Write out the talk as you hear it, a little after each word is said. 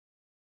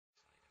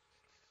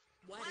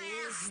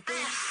is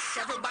this?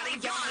 Everybody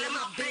y'all in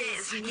my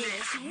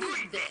business.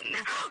 Breathing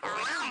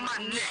around my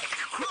neck,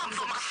 crumbs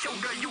on my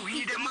shoulder, you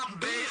eating my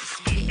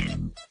biscuit.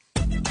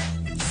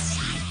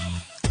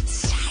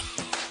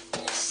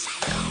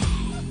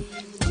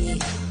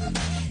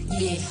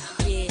 Yeah.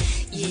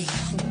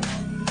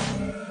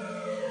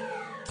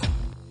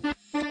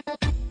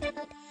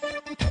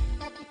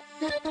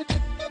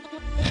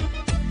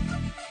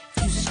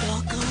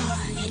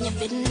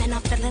 And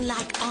I'm feeling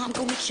like I'm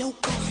gonna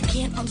choke her.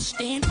 Can't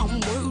understand a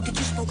word that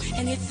you spoke.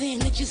 Anything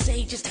that you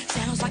say just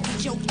sounds like a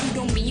joke. You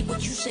don't mean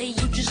what you say,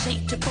 you just say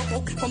to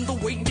provoke. From the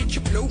way that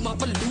you blow my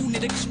balloon,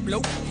 it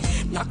explode.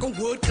 Knock on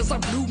wood, cause I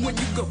blew when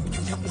you go.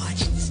 You're not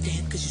watching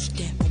instead, cause you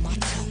step on my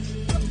toe.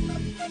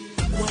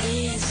 What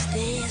is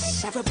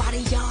this? Everybody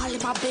y'all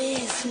in my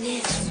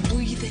business.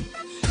 Breathing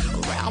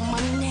around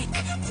my neck,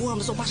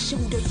 worms on my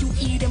shoulder, you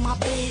eating my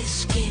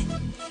biscuit.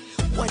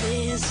 What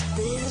is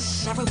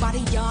this? Everybody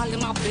y'all in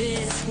my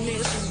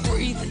business.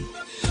 Breathing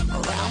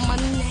around my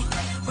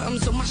neck,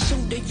 worms on my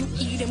shoulder, you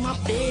eating my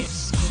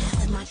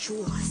biscuit. In my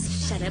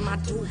drawers, shutting my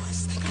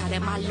doors,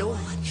 counting my lord,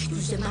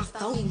 using my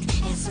phone,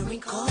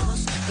 answering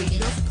calls, reading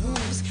those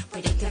proofs,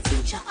 predicting the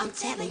future, I'm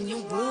telling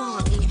you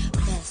wrong.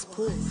 Press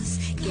pause,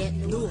 get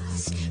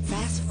lost,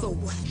 fast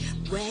forward,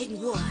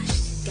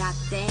 brainwash, got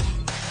that,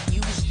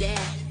 use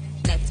that,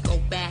 let's go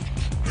back.